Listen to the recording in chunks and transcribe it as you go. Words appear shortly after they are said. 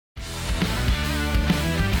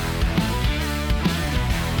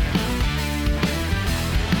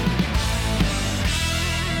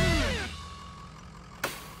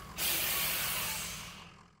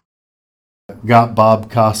got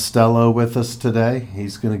Bob Costello with us today.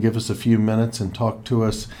 He's going to give us a few minutes and talk to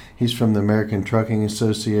us. He's from the American Trucking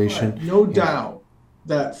Association. Right. No doubt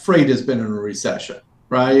that freight has been in a recession,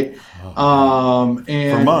 right? And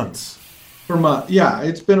for months. Yeah,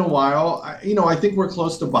 it's been a while. I think we're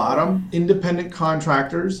close to bottom. Independent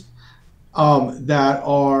contractors that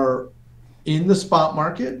are in the spot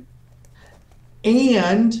market,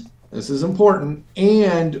 and this is important,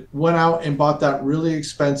 and went out and bought that really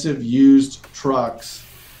expensive used trucks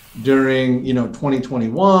during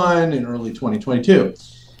 2021 and early 2022.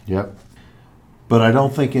 Yep. But I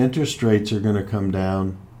don't think interest rates are going to come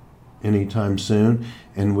down anytime soon,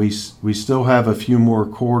 and we still have a few more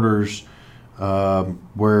quarters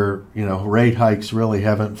where rate hikes really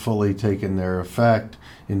haven't fully taken their effect.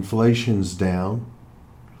 Inflation's down,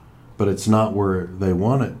 but it's not where they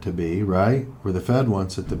want it to be, right? Where the Fed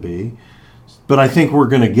wants it to be. But I think we're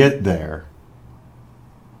going to get there.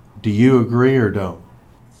 Do you agree or don't?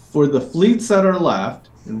 For the fleets that are left,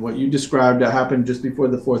 and what you described that happened just before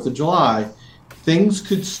the 4th of July, things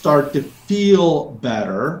could start to feel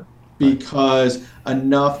better because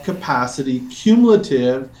enough capacity,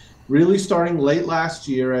 cumulative, really starting late last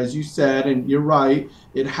year, as you said, and you're right,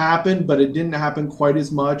 it happened, but it didn't happen quite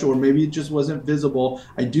as much, or maybe it just wasn't visible.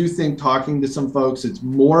 I do think, talking to some folks, it's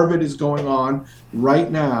more of it is going on right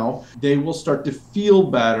now. They will start to feel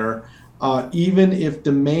better, even if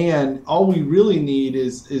demand, all we really need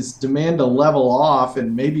is demand to level off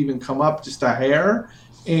and maybe even come up just a hair,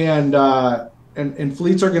 and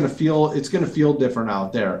fleets are going to feel, it's going to feel different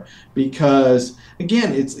out there, because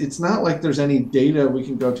again, it's not like there's any data we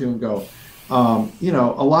can go to and go,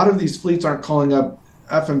 a lot of these fleets aren't calling up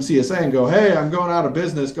FMCSA and go, hey, I'm going out of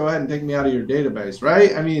business, go ahead and take me out of your database,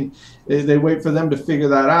 right? I mean, they wait for them to figure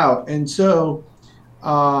that out. And so,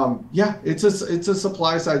 it's a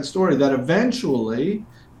supply side story that eventually,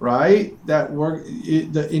 right,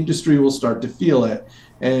 the industry will start to feel it.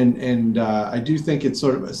 And I do think it's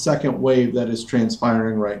sort of a second wave that is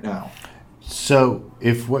transpiring right now. So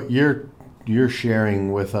if what you're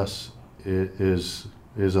sharing with us is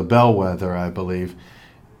a bellwether, I believe,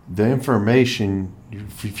 the information,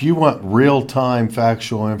 if you want real-time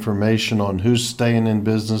factual information on who's staying in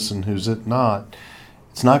business and who's not,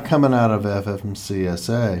 it's not coming out of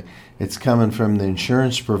FMCSA. It's coming from the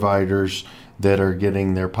insurance providers that are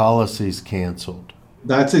getting their policies canceled.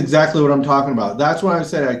 That's exactly what I'm talking about. That's what I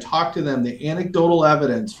said. I talked to them, the anecdotal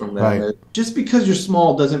evidence from them. Right. Just because you're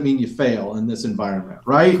small doesn't mean you fail in this environment,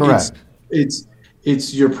 right? Correct.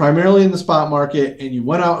 It's you're primarily in the spot market, and you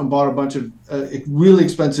went out and bought a bunch of really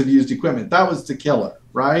expensive used equipment. That was the killer,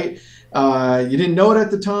 right? You didn't know it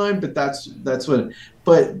at the time, but that's what.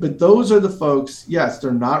 But those are the folks. Yes,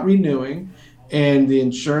 they're not renewing, and the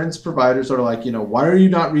insurance providers are like, why are you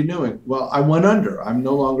not renewing? Well, I went under. I'm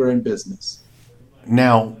no longer in business.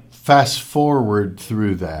 Now, fast forward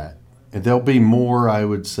through that, and there'll be more, I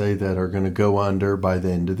would say, that are going to go under by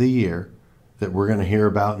the end of the year, that we're going to hear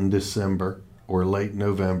about in December or late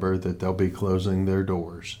November, that they'll be closing their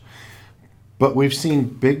doors. But we've seen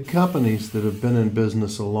big companies that have been in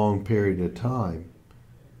business a long period of time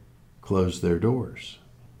close their doors.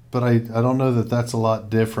 But I don't know that that's a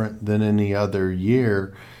lot different than any other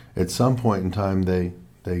year. At some point in time, they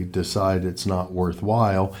decide it's not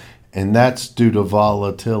worthwhile. And that's due to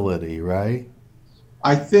volatility, right?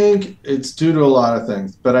 I think it's due to a lot of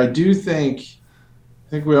things, but I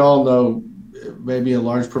think we all know maybe a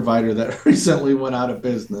large provider that recently went out of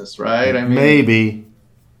business, right? I mean, maybe.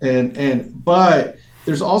 But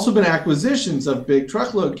there's also been acquisitions of big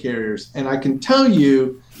truckload carriers, and I can tell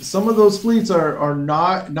you some of those fleets are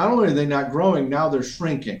not only are they not growing, now they're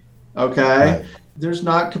shrinking. Okay. Right. There's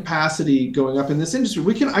not capacity going up in this industry.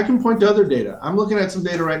 I can point to other data. I'm looking at some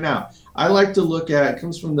data right now. I like to look at, it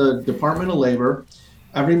comes from the Department of Labor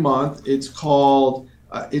every month. It's called,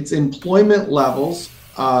 it's employment levels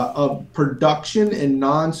of production and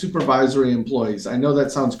non-supervisory employees. I know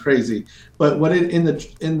that sounds crazy, but in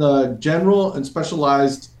the general and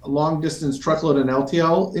specialized long distance truckload and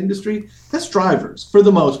LTL industry, that's drivers for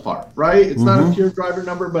the most part, right? It's not a pure driver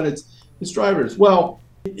number, but it's drivers. Well,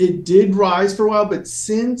 it did rise for a while, but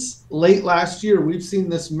since late last year, we've seen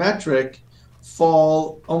this metric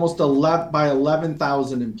fall almost by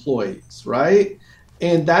 11,000 employees, right?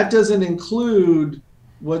 And that doesn't include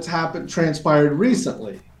what's transpired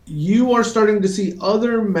recently. You are starting to see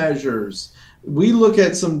other measures. We look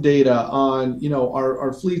at some data on,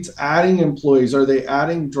 are fleets adding employees? Are they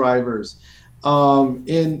adding drivers?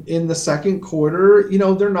 In the second quarter,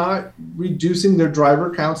 they're not reducing their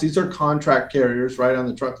driver counts. These are contract carriers, right, on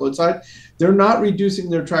the truckload side. They're not reducing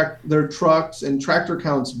their trucks and tractor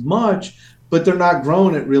counts much, but they're not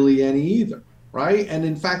growing it really any either. right? And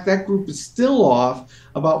in fact, that group is still off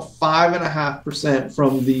about 5.5%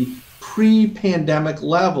 from the pre-pandemic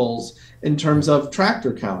levels in terms of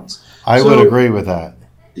tractor counts. I would agree with that.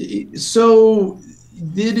 So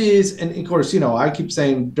it is, and of course, I keep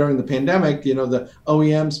saying during the pandemic, the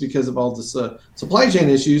OEMs, because of all this supply chain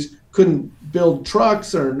issues, couldn't build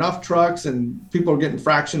trucks or enough trucks, and people are getting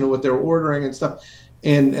fraction of what they're ordering and stuff.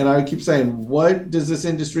 And I keep saying, what does this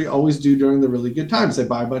industry always do during the really good times? They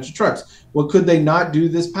buy a bunch of trucks. What could they not do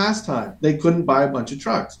this past time? They couldn't buy a bunch of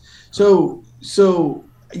trucks. So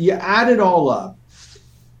you add it all up.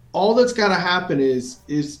 All that's got to happen is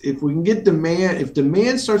if we can get demand, if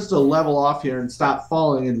demand starts to level off here and stop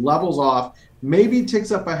falling and levels off, maybe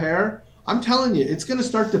ticks up a hair, I'm telling you, it's going to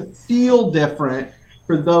start to feel different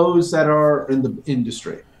for those that are in the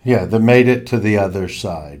industry. Yeah, that made it to the other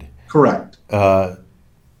side. Correct.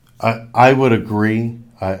 I would agree.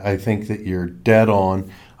 I think that you're dead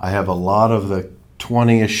on. I have a lot of the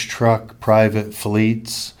 20-ish truck private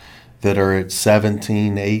fleets that are at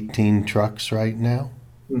 17, 18 trucks right now.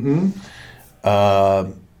 Mm-hmm.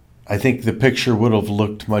 I think the picture would have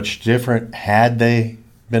looked much different had they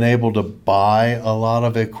been able to buy a lot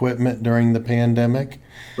of equipment during the pandemic.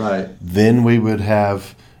 Right. Then we would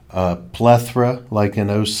have a plethora, like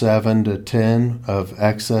in 07 to 10, of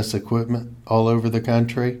excess equipment all over the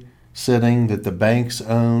country sitting that the banks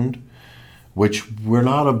owned, which we're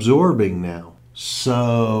not absorbing now.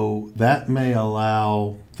 So that may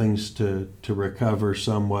allow things to recover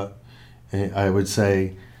somewhat, I would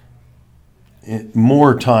say,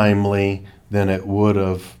 more timely than it would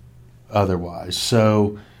have otherwise.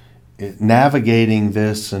 So navigating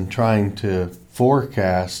this and trying to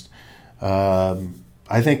forecast,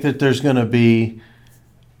 I think that there's going to be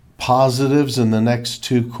positives in the next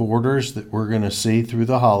 2 quarters that we're going to see through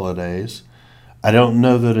the holidays. I don't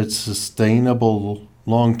know that it's sustainable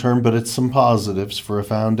long term, but it's some positives for a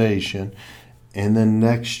foundation. And then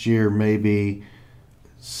next year, maybe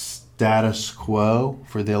status quo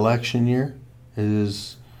for the election year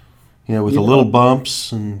is, with the little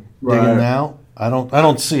bumps and digging out. I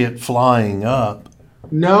don't see it flying up.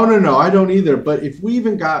 No, I don't either. But if we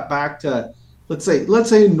even got back to, let's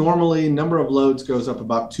say normally number of loads goes up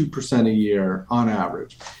about 2% a year on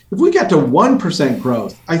average. If we got to 1%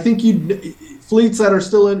 growth, I think fleets that are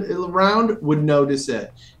still around would notice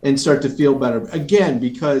it and start to feel better. Again,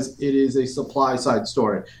 because it is a supply side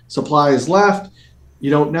story. Supply is left. You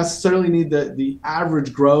don't necessarily need the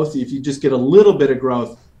average growth. If you just get a little bit of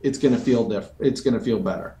growth, it's going to feel different. It's going to feel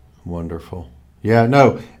better. Wonderful. Yeah,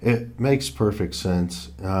 no, it makes perfect sense.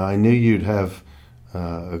 I knew you'd have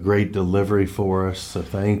a great delivery for us, so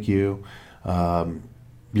thank you.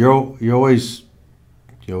 You always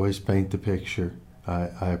paint the picture.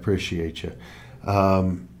 I appreciate you.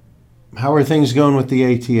 How are things going with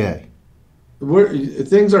the ATA?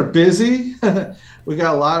 Things are busy. We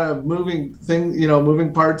got a lot of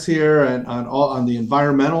moving parts here, and on the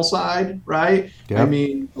environmental side, right? Yep. I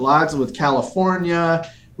mean, lots with California.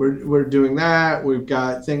 We're doing that. We've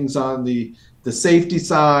got things on the safety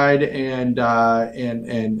side, and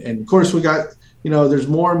of course we got there's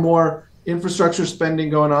more and more infrastructure spending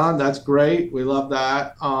going on. That's great. We love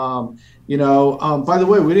that. By the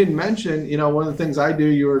way, we didn't mention, one of the things I do,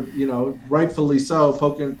 you were, rightfully so,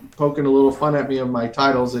 poking a little fun at me of my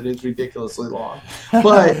titles. It is ridiculously long.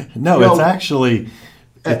 But no,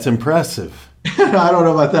 it's impressive. I don't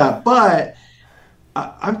know about that. But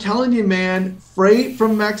I'm telling you, man, freight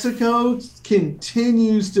from Mexico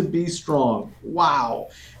continues to be strong. Wow.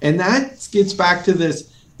 And that gets back to this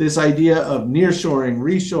idea of nearshoring,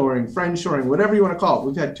 reshoring, friendshoring, whatever you want to call it.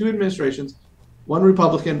 We've had 2 administrations, one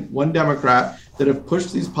Republican, one Democrat, that have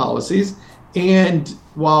pushed these policies. And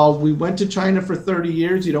while we went to China for 30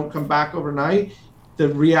 years, you don't come back overnight. The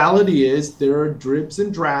reality is there are dribs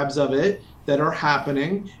and drabs of it that are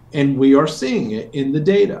happening, and we are seeing it in the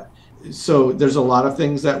data. So there's a lot of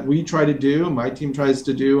things that we try to do, my team tries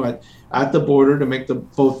to do at the border to make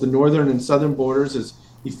both the northern and southern borders as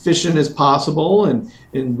efficient as possible, and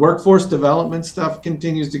workforce development stuff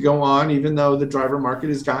continues to go on, even though the driver market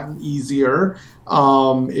has gotten easier.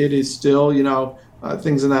 It is still,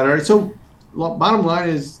 things in that area. So bottom line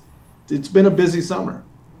is it's been a busy summer.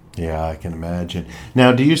 Yeah, I can imagine.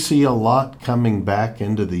 Now, do you see a lot coming back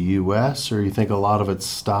into the U.S., or you think a lot of it's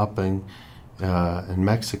stopping in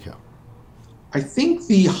Mexico? I think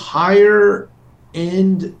the higher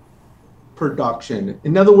end production,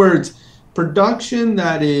 in other words, production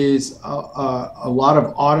that is a lot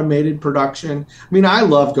of automated production. I mean, I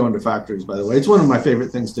love going to factories, by the way. It's one of my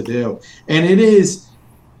favorite things to do. And it is,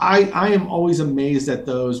 I am always amazed at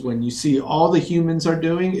those when you see all the humans are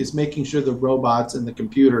doing is making sure the robots and the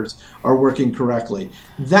computers are working correctly.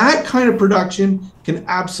 That kind of production can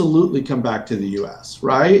absolutely come back to the U.S.,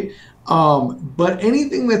 right? But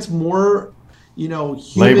anything that's more,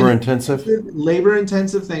 Labor intensive? labor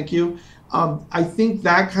intensive, thank you. I think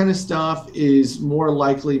that kind of stuff is more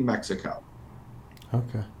likely Mexico.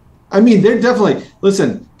 Okay. I mean, they're definitely,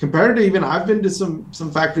 listen, compared to even, I've been to some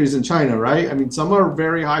factories in China, right? I mean, some are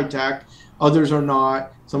very high tech, others are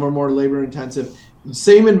not, some are more labor intensive.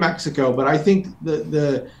 Same in Mexico, but I think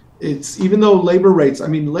it's, even though labor rates, I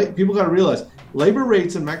mean, people got to realize labor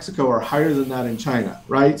rates in Mexico are higher than that in China,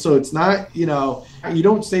 right? So it's not, you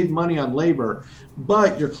don't save money on labor,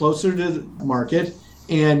 but you're closer to the market.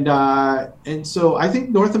 And so I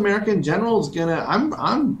think North America in general is gonna,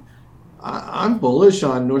 I'm bullish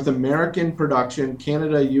on North American production,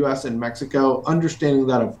 Canada, US, and Mexico, understanding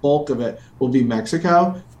that a bulk of it will be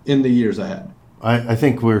Mexico in the years ahead. I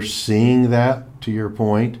think we're seeing that, to your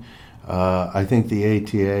point. I think the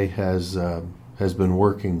ATA has been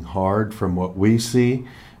working hard from what we see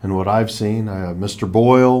and what I've seen. Mr.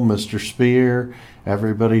 Boyle, Mr. Spear,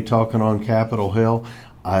 everybody talking on Capitol Hill.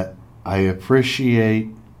 I appreciate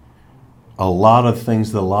a lot of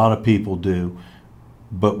things that a lot of people do,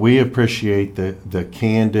 but we appreciate the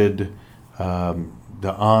candid,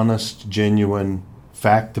 the honest, genuine,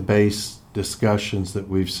 fact-based discussions that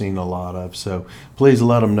we've seen a lot of. So please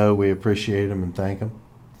let them know we appreciate them and thank them.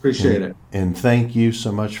 Appreciate it. And thank you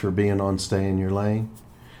so much for being on Stay in Your Lane.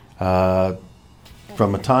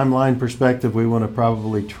 From a timeline perspective, we want to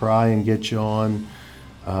probably try and get you on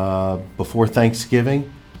before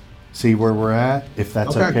Thanksgiving, see where we're at, if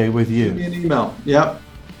that's okay with you. Send me an email. Yep.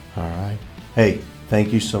 All right. Hey,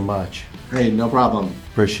 thank you so much. Hey, no problem.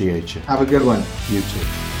 Appreciate you. Have a good one. You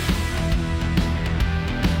too.